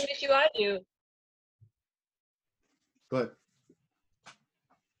drink. The same issue I do. But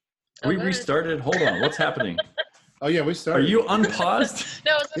we restarted. Hold on, what's happening? Oh yeah, we started. Are you unpaused?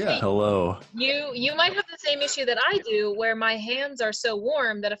 No, yeah. Hello. You might have the same issue that I do, where my hands are so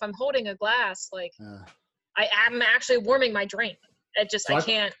warm that if I'm holding a glass, like I am actually warming my drink. I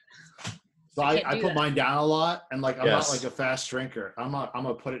can't. So I can't I do put that. mine down a lot, and like I'm not Yes. like a fast drinker. I'm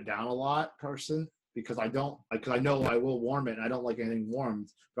gonna put it down a lot person because I don't like because I know I will warm it and I don't like anything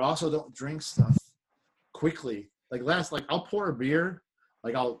warmed. But I also don't drink stuff quickly. Like I'll pour a beer,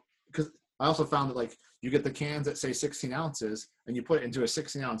 because I also found that like you get the cans that say 16 ounces and you put it into a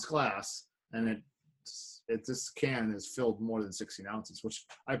 16-ounce glass and this can is filled more than 16 ounces, which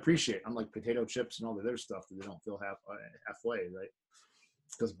I appreciate. Unlike potato chips and all the other stuff that they don't fill halfway, right?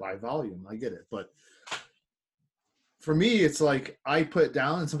 Because by volume, I get it. But for me, it's like I put it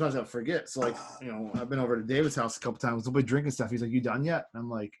down and sometimes I forget. So like, I've been over to David's house a couple times. We'll be drinking stuff. He's like, "You done yet?" And I'm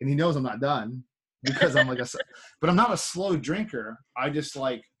like, and he knows I'm not done because I'm like but I'm not a slow drinker. I just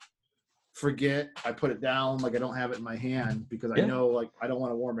like forget. I put it down. Like I don't have it in my hand because I know like I don't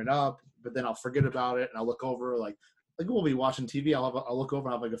want to warm it up, but then I'll forget about it and I'll look over like we'll be watching TV. I'll look over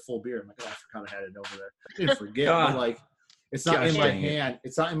and I'll have like a full beer. I'm like, oh, I forgot I had it over there. I didn't forget, but like, it's not in my hand.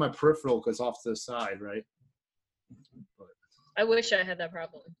 It's not in my peripheral because off to the side, right? But I wish I had that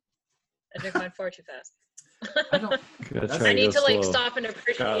problem. I drink mine far too fast. I need to like stop and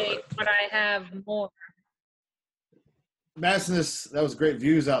appreciate what I have more. Madison, that was great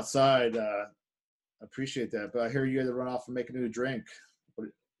views outside. I appreciate that. But I hear you had to run off and make a new drink. What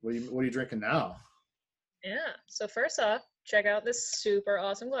are you drinking now? Yeah. So first off, check out this super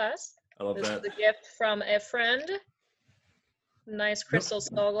awesome glass. I love this that. is a gift from a friend. Nice crystal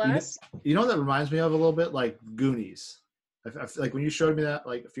skull glass. You know what that reminds me of a little bit? Like Goonies. I like when you showed me that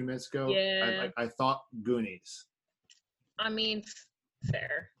like a few minutes ago, Yeah. I thought Goonies. I mean,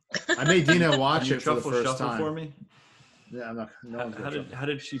 fair. I made Dina watch it for the Truffle first Shuffle time. for me? Yeah, I'm not. No How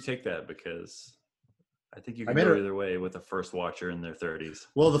did she take that? Because I think you I can made go her- either way with a first watcher in their 30s.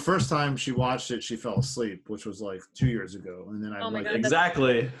 Well, the first time she watched it, she fell asleep, which was like 2 years ago, and then Oh my God,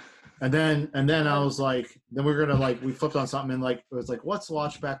 Exactly. and then I was like, then we're gonna like we flipped on something and like it was like, let's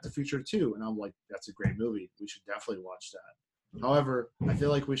watch Back to the Future 2, and I'm like, that's a great movie. We should definitely watch that. However, I feel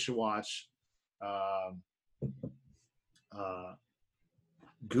like we should watch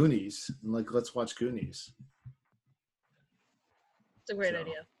Goonies. And like, let's watch Goonies. It's a great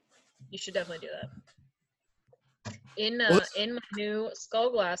idea. You should definitely do that. In my new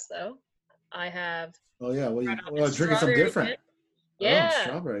skull glass, though, I have. Oh yeah, well, you drinking something different. Gin. Yeah, Oh,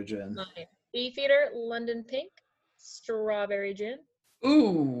 strawberry gin. my Beefeater London Pink strawberry gin.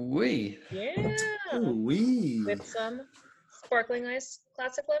 Ooh wee. Yeah, Ooh wee. with some sparkling ice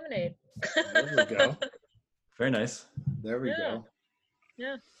classic lemonade. There we go. Very nice. There we go.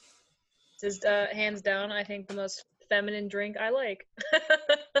 Yeah, this is hands down, I think, the most feminine drink I like.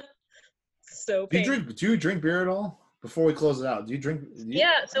 So pink. Do you drink beer at all? Before we close it out, do you drink?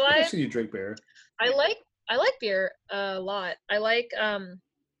 Yeah, so I see you drink beer. I like beer a lot. I like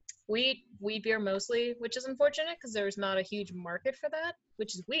wheat beer mostly, which is unfortunate because there's not a huge market for that,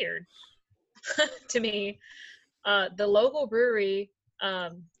 which is weird to me. The local brewery,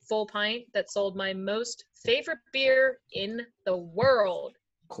 Full Pint, that sold my most favorite beer in the world,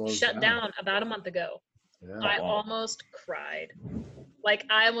 shut down about a month ago. Yeah. I almost cried. Like,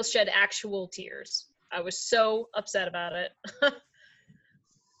 I almost shed actual tears. I was so upset about it.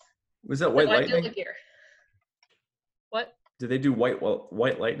 Was that White Lightning? Like beer. What? Did they do White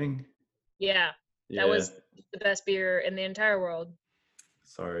Lightning? Yeah, that was the best beer in the entire world.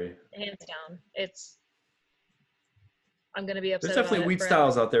 Sorry. Hands down. I'm gonna be upset. There's definitely wheat forever.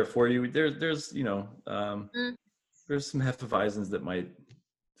 styles out there for you. There's there's some Hefeweizens that might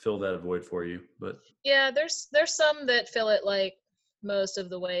fill that void for you, but yeah, there's some that fill it like most of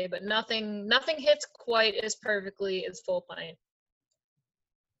the way, but nothing hits quite as perfectly as Full Pint.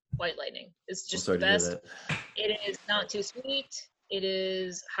 White Lightning is just the best. It is not too sweet. It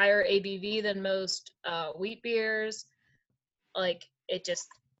is higher ABV than most wheat beers. Like, it just,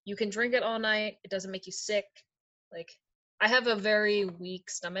 you can drink it all night. It doesn't make you sick. Like, I have a very weak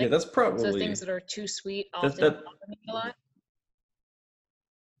stomach. Yeah, that's probably so things that are too sweet often bother me a lot.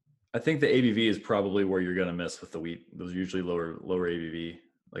 I think the ABV is probably where you're gonna miss with the wheat. Those are usually lower ABV,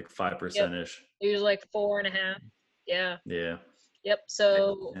 like 5% ish. Usually like 4.5. Yeah. Yeah. Yep.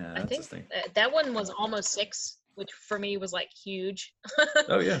 So yeah, I think that one was almost 6, which for me was like huge.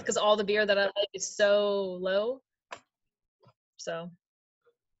 Oh yeah. Because all the beer that I like is so low. So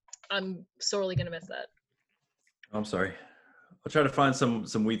I'm sorely gonna miss that. I'm sorry. I'll try to find some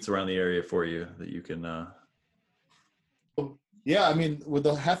wheats around the area for you that you can. Yeah, I mean, with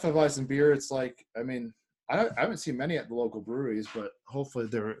the Hefeweizen beer, it's like, I mean, I haven't seen many at the local breweries, but hopefully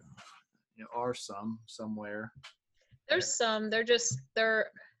there are some somewhere. There's some. They're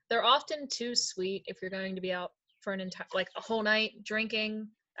often too sweet if you're going to be out for an entire, like, a whole night drinking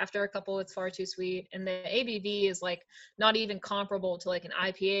After a couple, it's far too sweet. And the ABV is like not even comparable to like an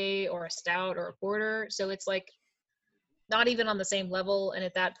IPA or a stout or a porter. So it's like not even on the same level. And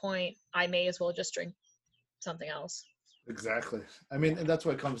at that point, I may as well just drink something else. Exactly. I mean, and that's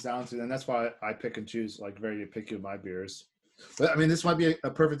what it comes down to. And that's why I pick and choose, like, very picky with my beers. But I mean, this might be a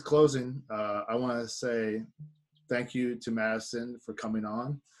perfect closing. I want to say thank you to Madison for coming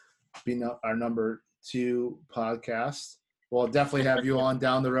on, being our number 2 podcast. We'll definitely have you on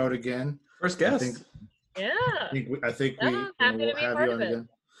down the road again. First guest. I think we happy to will be have part you of on it. again.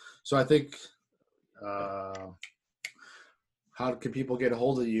 So I think, how can people get a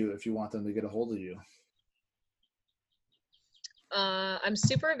hold of you if you want them to get a hold of you? I'm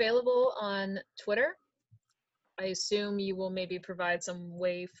super available on Twitter. I assume you will maybe provide some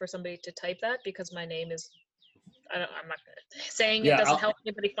way for somebody to type that because my name is, I'm not saying it doesn't help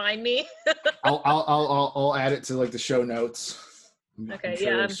anybody find me. I'll add it to like the show notes. Okay,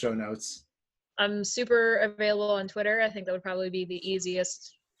 sure there's show notes. I'm super available on Twitter. I think that would probably be the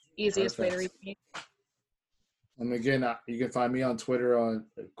easiest way to reach me. And again, you can find me on Twitter on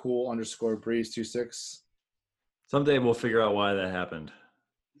cool_breeze26. Someday we'll figure out why that happened.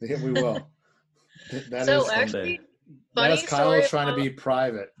 Yeah, we will. That so is actually, that is Kyle trying to be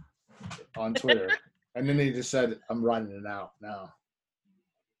private on Twitter. And then he just said, I'm writing it out now.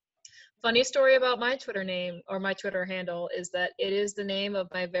 Funny story about my Twitter name or my Twitter handle is that it is the name of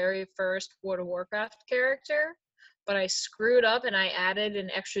my very first World of Warcraft character, but I screwed up and I added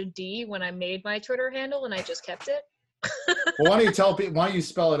an extra D when I made my Twitter handle and I just kept it. Well, why don't you tell people, why don't you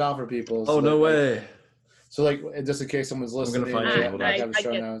spell it out for people? So no way. So like, just in case someone's listening, I'm gonna find I have the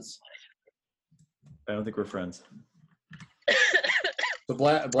show notes. I don't think we're friends. The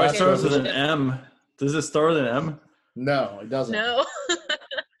Blast starts with an M. Does it start with an M? No, it doesn't. No.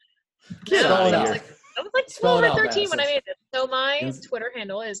 Get out of here. I was like 12 or 13 when I made it. So my Twitter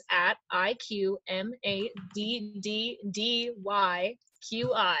handle is at IQMADDDYQI.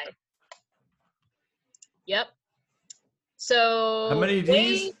 Yep. So how many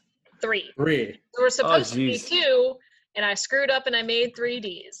D's? 3. 3. There were supposed to be 2, and I screwed up and I made 3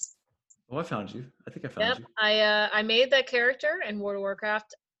 Ds. Oh, I found you. I think I found you. I made that character in World of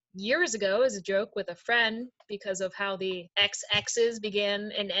Warcraft years ago as a joke with a friend because of how the XXs began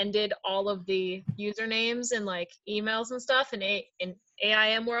and ended all of the usernames and like emails and stuff in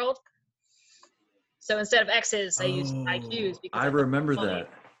AIM world. So instead of X's, I used IQs. I remember that.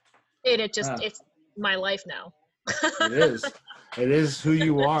 It's my life now. It is. It is who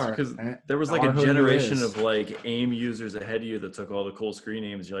you are. Because there was like a generation of like AIM users ahead of you that took all the cool screen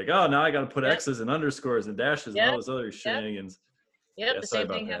names. You're like, oh, now I got to put X's and underscores and dashes and all this other shenanigans. Yep, the same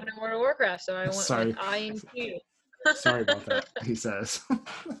thing happened in World of Warcraft. So I went with I and Q. Sorry about that, he says. Sorry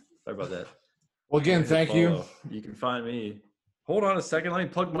about that. Well, again, thank you. You can find me. Hold on a second. Let me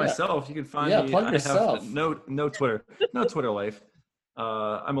plug myself. You can find me. Plug yourself. I have no Twitter. No Twitter life.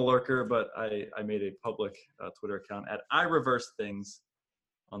 I'm a lurker, but I made a public Twitter account at iReverseThings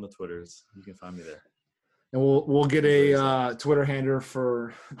on the Twitters. You can find me there. And we'll get a Twitter handle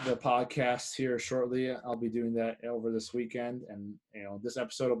for the podcast here shortly. I'll be doing that over this weekend, and this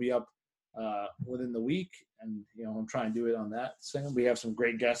episode will be up within the week. And I'm trying to do it on that thing. We have some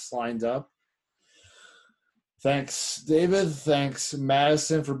great guests lined up. Thanks, David. Thanks,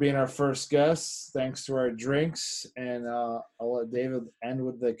 Madison, for being our first guest. Thanks to our drinks. And I'll let David end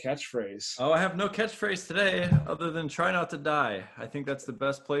with the catchphrase. Oh, I have no catchphrase today other than try not to die. I think that's the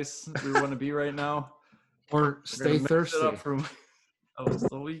best place we want to be right now. Or stay thirsty. So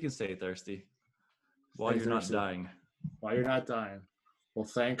you can stay thirsty while you're not dying. While you're not dying. Well,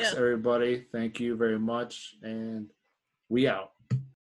 thanks, everybody. Thank you very much. And we out.